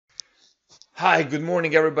Hi, good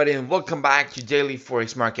morning everybody and welcome back to Daily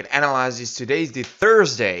Forex Market Analysis. Today is the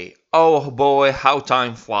Thursday. Oh boy, how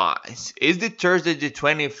time flies. It's the Thursday the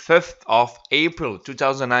 25th of April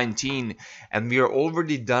 2019 and we are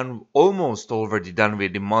already done, almost already done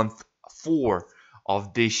with the month 4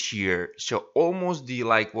 of this year. So almost the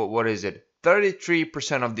what is it?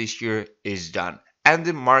 33% of this year is done and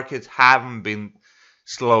the markets haven't been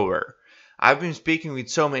slower. I've been speaking with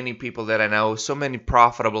so many people that I know, so many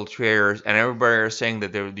profitable traders, and everybody are saying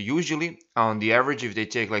that they're usually, on the average, if they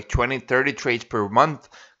take like 20, 30 trades per month,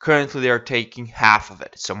 currently they are taking half of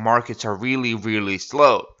it. So markets are really, really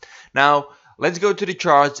slow. Now, let's go to the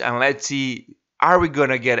charts and let's see, are we going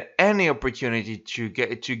to get any opportunity to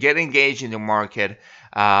get engaged in the market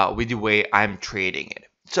with the way I'm trading it?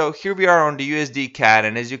 So here we are on the USD CAD,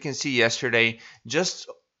 and as you can see yesterday, just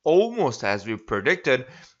almost as we predicted,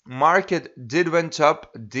 market did went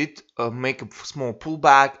up, did make a small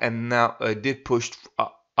pullback, and now did push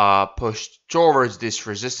towards this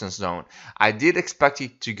resistance zone. I did expect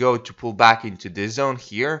it to go to pull back into this zone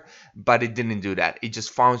here, but it didn't do that. It just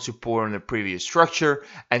found support on the previous structure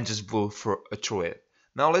and just blew through it.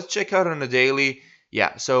 Now let's check out on the daily.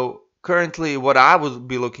 Yeah, so currently what I would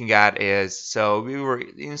be looking at is, so we were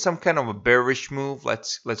in some kind of a bearish move,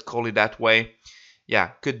 let's call it that way. Yeah,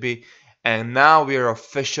 could be. And now we are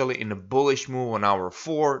officially in a bullish move on hour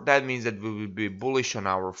 4. That means that we will be bullish on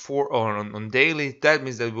hour 4, or on daily. That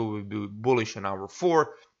means that we will be bullish on hour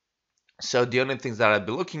 4. So the only things that I'll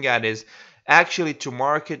be looking at is actually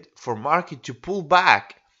for market to pull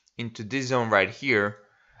back into this zone right here,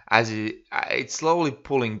 as it's slowly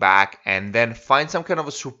pulling back, and then find some kind of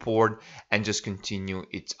a support and just continue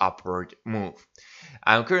its upward move.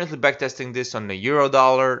 I'm currently backtesting this on the euro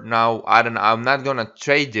dollar. Now I'm not gonna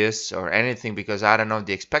trade this or anything because I don't know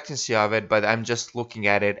the expectancy of it, but I'm just looking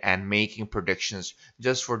at it and making predictions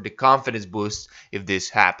just for the confidence boost if this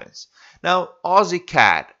happens. Now Aussie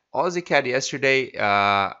CAD yesterday,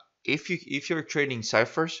 if you're trading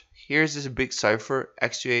ciphers, here's this big cipher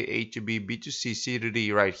X2A, A to B, B to C, C to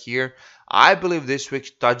D right here. I believe this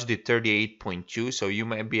switch touched the 38.2, so you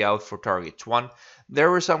might be out for target 1. There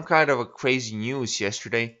was some kind of a crazy news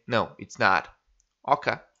yesterday. No, it's not.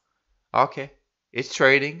 Okay, it's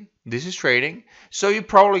trading. This is trading. So you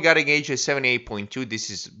probably got engaged at 78.2.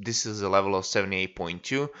 This is a level of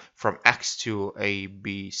 78.2 from X to A,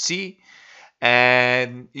 B, C,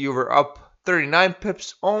 and you were up 39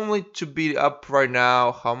 pips, only to be up right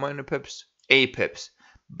now, how many pips? 8 pips.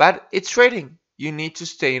 But it's trading. You need to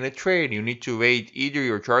stay in a trade. You need to wait. Either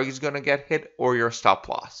your target is going to get hit or your stop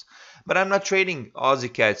loss. But I'm not trading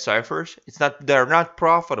Aussie CAD ciphers. They're not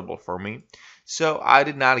profitable for me. So I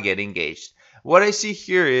did not get engaged. What I see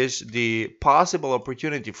here is the possible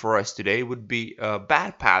opportunity for us today would be a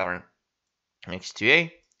bad pattern. X to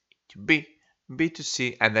A, to B, B to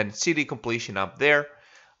C, and then CD completion up there.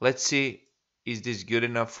 Let's see, is this good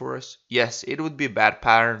enough for us? Yes, it would be a bad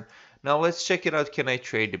pattern. Now let's check it out. Can I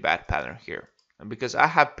trade the bad pattern here? Because I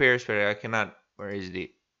have pairs where I cannot. Where is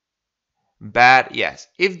the bad? Yes.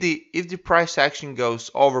 If the price action goes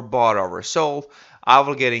overbought, oversold, I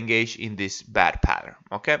will get engaged in this bad pattern.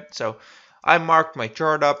 Okay, so I marked my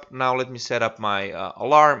chart up. Now let me set up my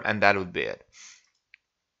alarm, and that would be it.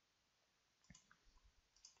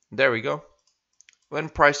 There we go. When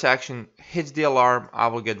price action hits the alarm, I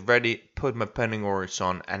will get ready, put my pending orders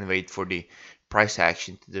on, and wait for the price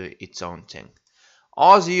action to do its own thing.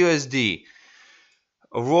 Aussie USD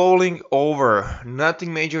rolling over.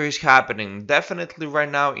 Nothing major is happening. Definitely right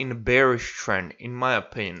now in a bearish trend, in my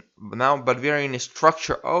opinion. But we are in a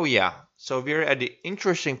structure. Oh yeah. So we're at the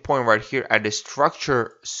interesting point right here at the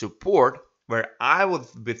structure support, where I would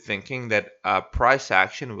be thinking that price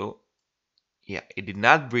action will. Yeah, it did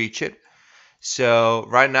not breach it. So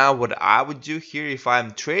right now what I would do here, if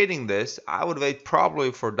I'm trading this, I would wait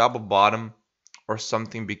probably for double bottom or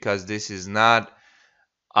something, because this is not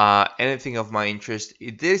anything of my interest.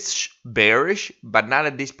 It is bearish, but not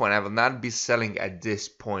at this point. I will not be selling at this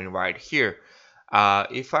point right here.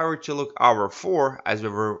 If I were to look hour 4, as we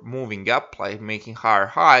were moving up, like making higher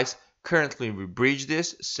highs, currently we breached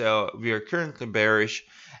this, so we are currently bearish.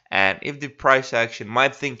 And if the price action, my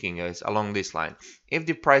thinking is along this line, if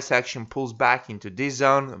the price action pulls back into this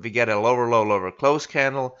zone, we get a lower low, lower close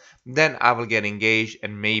candle, then I will get engaged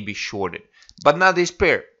and maybe short it. But not this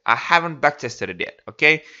pair. I haven't backtested it yet,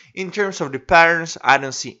 okay? In terms of the patterns, I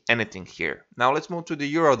don't see anything here. Now let's move to the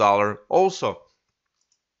euro dollar. Also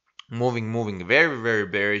moving very, very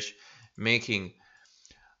bearish, making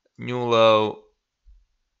new low,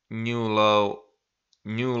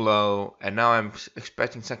 new low, and now I'm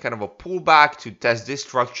expecting some kind of a pullback to test this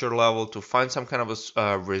structure level to find some kind of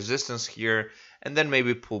a resistance here, and then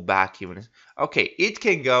maybe pull back even. Okay, it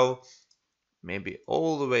can go maybe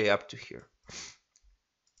all the way up to here.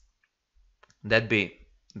 That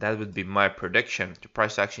would be my prediction to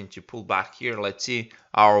price action to pull back here. Let's see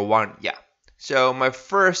our one. Yeah. So my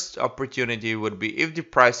first opportunity would be if the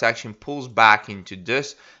price action pulls back into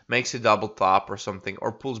this, makes a double top or something,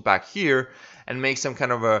 or pulls back here and makes some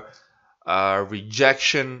kind of a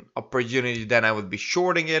rejection opportunity, then I would be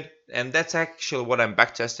shorting it, and that's actually what I'm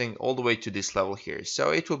backtesting all the way to this level here.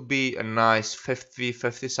 So it will be a nice 50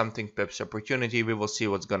 something pips opportunity. We will see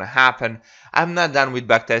what's gonna happen. I'm not done with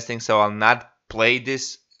backtesting, so I'll not play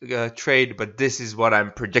this trade, but this is what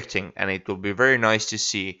I'm predicting, and it will be very nice to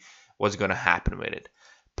see what's gonna happen with it.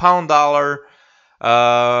 Pound dollar,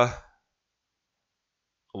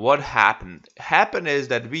 what happened is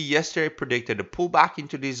that we yesterday predicted a pullback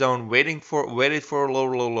into the zone, waited for a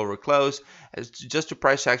lower close just to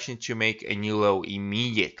price action to make a new low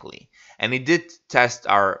immediately, and it did test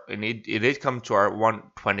our, and it did come to our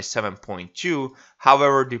 127.2.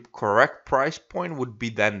 However, the correct price point would be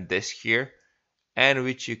then this here, and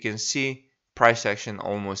which you can see price action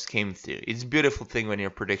almost came through. It's a beautiful thing when your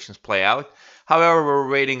predictions play out. However, we're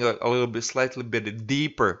waiting a little bit, slightly bit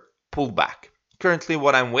deeper pullback. Currently,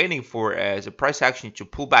 what I'm waiting for is a price action to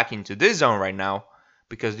pull back into this zone right now,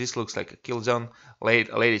 because this looks like a kill zone.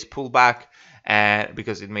 Latest pullback, and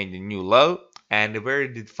because it made the new low, and where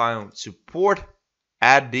it did find support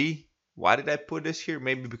at the, why did I put this here?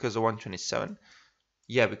 Maybe because of 127.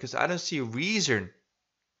 Yeah, because I don't see a reason.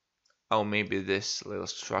 Oh, maybe this little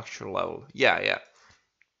structure level. Yeah.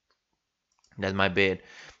 That might be it.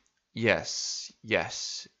 Yes.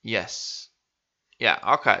 Yeah,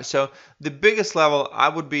 okay. So the biggest level I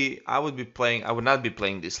would not be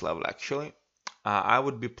playing this level actually. I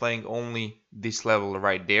would be playing only this level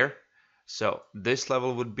right there. So this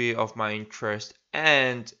level would be of my interest,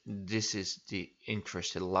 and this is the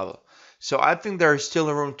interested level. So I think there is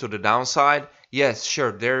still room to the downside. Yes,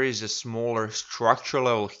 sure, there is a smaller structure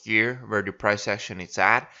level here where the price action is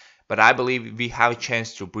at, but I believe we have a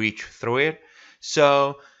chance to breach through it.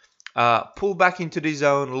 So pull back into the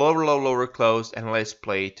zone, lower close, and let's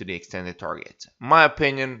play to the extended target. My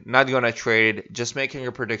opinion, not gonna trade it, just making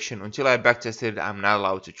a prediction. Until I backtest it, I'm not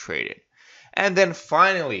allowed to trade it. And then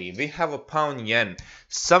finally, we have a pound yen.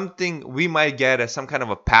 Something we might get some kind of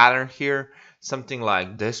a pattern here. Something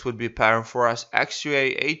like this would be a pattern for us. X to A,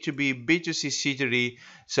 A to B, B to C, C to D,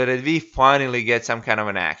 so that we finally get some kind of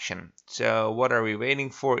an action. So what are we waiting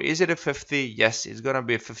for? Is it a 50? Yes, it's going to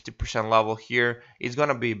be a 50% level here. It's going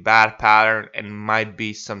to be a bad pattern and might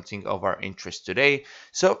be something of our interest today.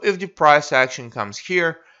 So if the price action comes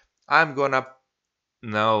here, I'm going to,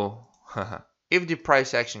 no, if the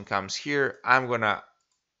price action comes here, I'm going to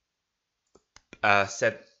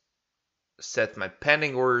set my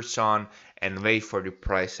pending orders on and wait for the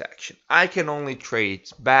price action. I can only trade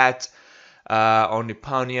BAT on the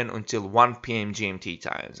pound yen until 1 p.m. GMT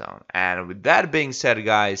time zone. And with that being said,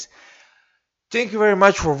 guys, thank you very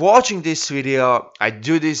much for watching this video. I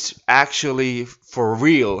do this actually for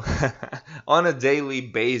real on a daily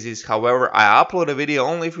basis. However, I upload a video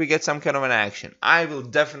only if we get some kind of an action. I will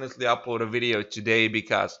definitely upload a video today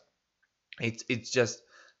because it's just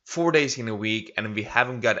 4 days in a week and we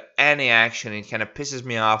haven't got any action. It kind of pisses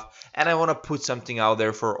me off, and I want to put something out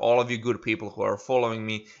there for all of you good people who are following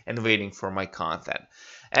me and waiting for my content.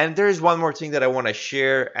 And there is one more thing that I want to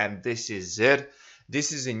share, and this is it.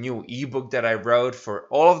 This is a new ebook that I wrote for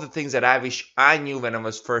all of the things that I wish I knew when I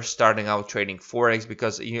was first starting out trading Forex,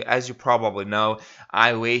 because as you probably know,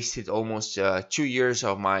 I wasted almost 2 years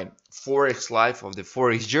of my Forex life, of the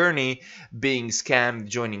Forex journey, being scammed,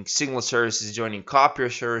 joining signal services, joining copier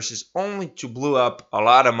services, only to blow up a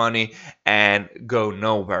lot of money and go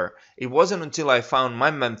nowhere. It wasn't until I found my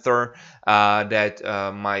mentor that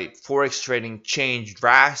my Forex trading changed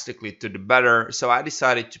drastically to the better. So I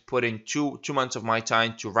decided to put in two months of my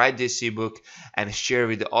time to write this ebook and share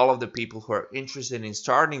with all of the people who are interested in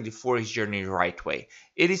starting the Forex journey the right way.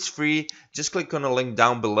 It is free. Just click on the link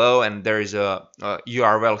down below, and there is a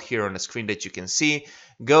URL here on the screen that you can see.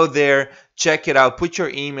 Go there, check it out, put your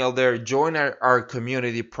email there, join our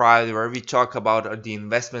community private, where we talk about the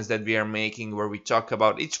investments that we are making, where we talk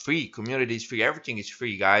about, it's free, community is free, everything is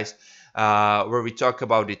free, guys. Where we talk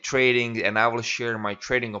about the trading, and I will share my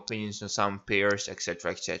trading opinions on some pairs,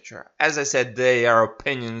 etc., etc. As I said, they are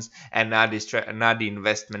opinions and not the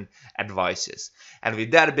investment advices. And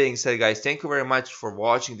with that being said, guys, thank you very much for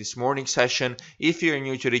watching this morning session. If you're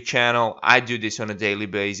new to the channel, I do this on a daily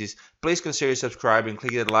basis. please consider subscribing,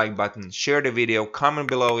 click the like button, share the video, comment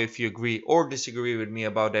below if you agree or disagree with me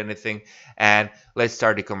about anything, and let's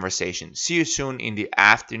start the conversation. See you soon in the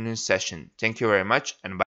afternoon session. Thank you very much,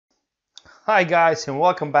 and bye. Hi guys, and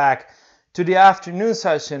welcome back to the afternoon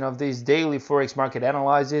session of this daily Forex market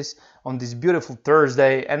analysis on this beautiful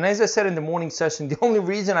Thursday. And as I said in the morning session, the only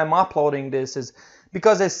reason I'm uploading this is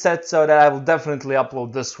because I said so that I will definitely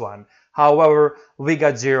upload this one. However, we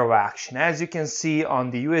got zero action. As you can see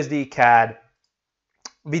on the USD CAD,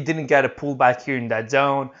 we didn't get a pullback here in that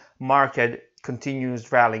zone. Market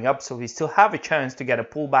continues rallying up, so we still have a chance to get a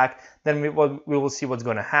pullback. Then we will see what's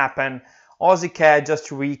going to happen. Aussie CAD, just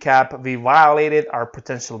to recap, we violated our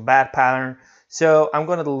potential bad pattern, so I'm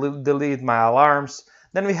going to delete my alarms.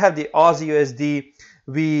 Then we have the Aussie USD.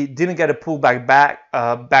 We didn't get a pullback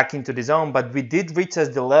back into the zone, but we did reach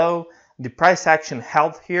as the low. The price action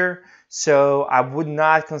held here, so I would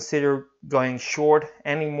not consider going short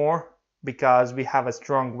anymore because we have a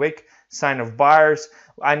strong wick, sign of buyers.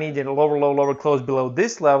 I need a lower low, lower close below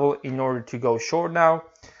this level in order to go short now.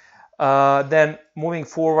 Then moving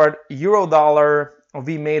forward, euro dollar,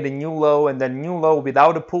 we made a new low and then new low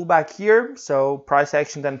without a pullback here. So price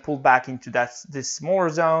action then pulled back into this smaller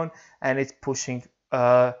zone, and it's pushing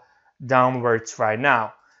downwards right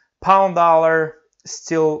now. Pound dollar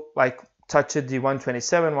still like touched the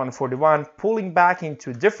 127, 141, pulling back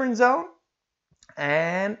into a different zone.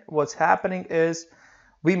 And what's happening is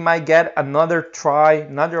we might get another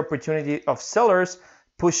opportunity of sellers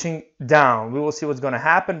pushing down. We will see what's going to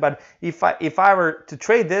happen, but if I were to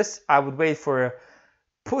trade this, I would wait for a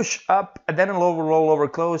push up and then a lower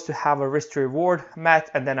close to have a risk to reward match,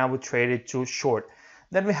 and then I would trade it to short.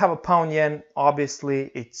 Then we have a pound yen. Obviously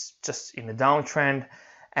it's just in a downtrend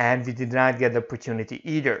and we did not get the opportunity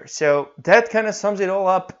either. So that kind of sums it all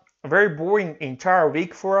up. A very boring entire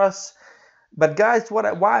week for us. But guys,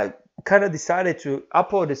 why I kind of decided to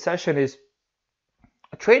upload this session is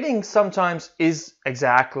trading sometimes is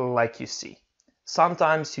exactly like you see.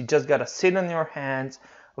 Sometimes you just gotta sit on your hands,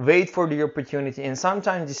 wait for the opportunity, and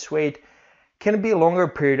sometimes this wait can be a longer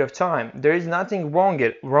period of time. There is nothing wrong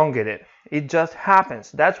in it. It just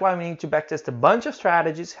happens. That's why we need to backtest a bunch of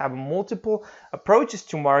strategies, have multiple approaches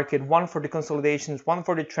to market, one for the consolidations, one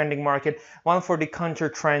for the trending market, one for the counter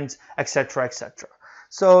trends, etc., etc.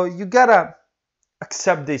 So you gotta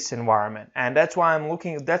accept this environment, and that's why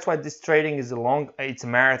this trading is it's a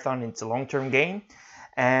marathon, it's a long-term game,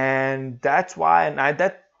 and that's why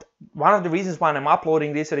one of the reasons why I'm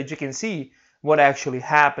uploading this, so that you can see what actually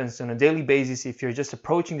happens on a daily basis if you're just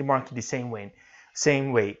approaching the market the same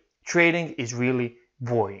way. Trading is really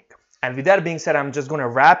boring. And with that being said, I'm just going to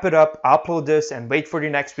wrap it up, upload this, and wait for the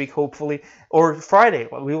next week, hopefully, or Friday.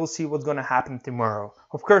 Well, we will see what's going to happen tomorrow.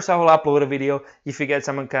 Of course, I will upload a video if you get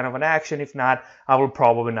some kind of an action. If not, I will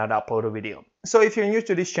probably not upload a video. So if you're new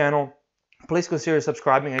to this channel, please consider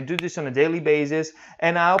subscribing. I do this on a daily basis,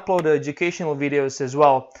 and I upload educational videos as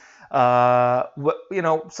well.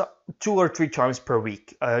 2 or 3 times per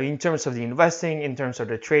week in terms of the investing, in terms of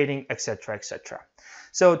the trading, etc., etc.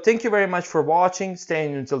 So thank you very much for watching.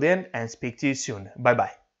 Stay until the end and speak to you soon. Bye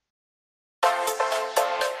bye.